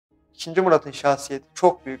2. Murat'ın şahsiyeti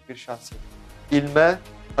çok büyük bir şahsiyet. İlme,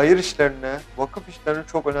 hayır işlerine, vakıf işlerine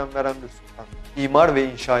çok önem veren bir sultan. İmar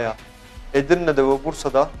ve inşaya. Edirne'de ve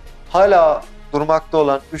Bursa'da hala durmakta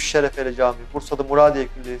olan 3 şerefeli cami, Bursa'da Muradiye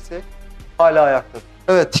Külliyesi hala ayaktadır.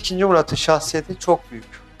 Evet, 2. Murat'ın şahsiyeti çok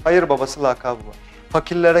büyük. Hayır babası lakabı var.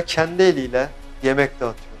 Fakirlere kendi eliyle yemek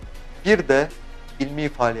dağıtıyor. Bir de ilmi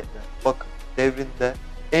faaliyetler. Bakın, devrinde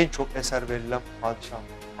en çok eser verilen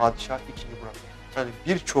padişah 2. Murat. Yani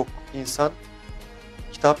birçok insan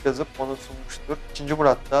kitap yazıp onu sunmuştur. 2.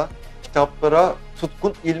 Murat da kitaplara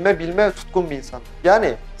tutkun, ilme bilme tutkun bir insan.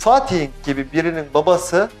 Yani Fatih'in gibi birinin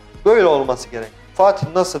babası böyle olması gerek. Fatih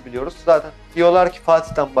nasıl biliyoruz? Zaten diyorlar ki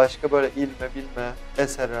Fatih'ten başka böyle ilme, bilme,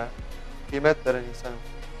 esere kıymet veren insan yok.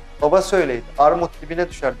 Babası öyleydi. Armut dibine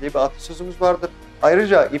düşer diye bir atasözümüz vardır.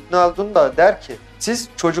 Ayrıca İbn Haldun da der ki siz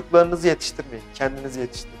çocuklarınızı yetiştirmeyin, kendinizi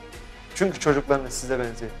yetiştirin. Çünkü çocuklarınız size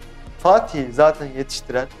benziyor. Fatih'i zaten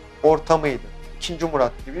yetiştiren ortamıydı. 2.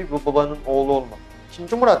 Murat gibi bu babanın oğlu olmak.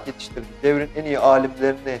 2. Murat yetiştirdi. Devrin en iyi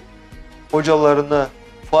alimlerini, hocalarını,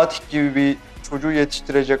 Fatih gibi bir çocuğu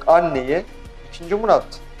yetiştirecek anneyi 2. Murat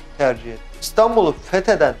tercih etti. İstanbul'u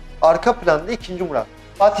fetheden arka planda 2. Murat.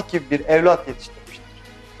 Fatih gibi bir evlat yetiştirmiştir.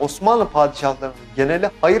 Osmanlı padişahlarının geneli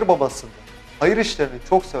hayır babasıdır. Hayır işlerini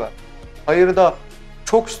çok sever. Hayırda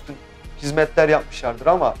çok üstün hizmetler yapmışlardır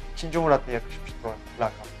ama 2. Murat'a yakışmıştır o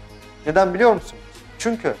lakap. Neden biliyor musunuz?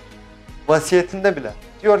 Çünkü vasiyetinde bile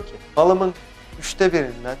diyor ki malımın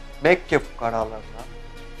 1/3'ünden Mekke fukaralarına,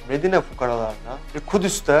 Medine fukaralarına ve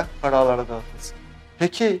Kudüs'te fukaralara dağıtılsın.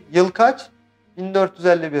 Peki yıl kaç?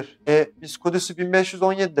 1451. Biz Kudüs'ü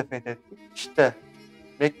 1517'de fethettik. İşte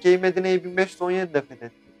Mekke'yi, Medine'yi 1517'de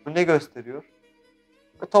fethettik. Bu ne gösteriyor?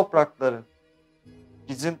 Bu toprakların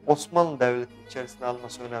bizim Osmanlı Devleti'nin içerisine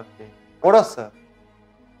alınması önemli değil. Orası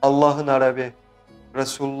Allah'ın Arabi,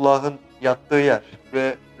 Resulullah'ın yattığı yer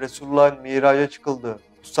ve Resulullah'ın miraca çıkıldığı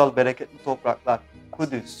kutsal bereketli topraklar,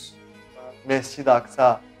 Kudüs, Mescid-i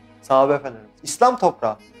Aksa, sahabe efendimiz, İslam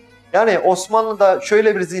toprağı. Yani Osmanlı'da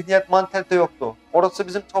şöyle bir zihniyet, mantalite yoktu. Orası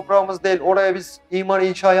bizim toprağımız değil, oraya biz imar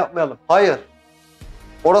inşa yapmayalım. Hayır.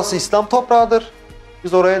 Orası İslam toprağıdır.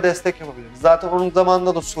 Biz oraya destek yapabiliriz. Zaten onun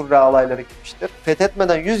zamanında da Surre alayları gitmiştir.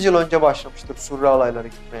 Fethetmeden 100 yıl önce başlamıştır Surre alayları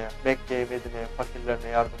gitmeye. Mekke'ye, Medine'ye, fakirlerine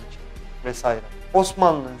yardım için vesaire.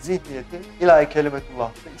 Osmanlı'nın zihniyeti ilahi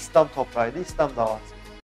kelimetullah'tı, İslam toprağıydı, İslam davası.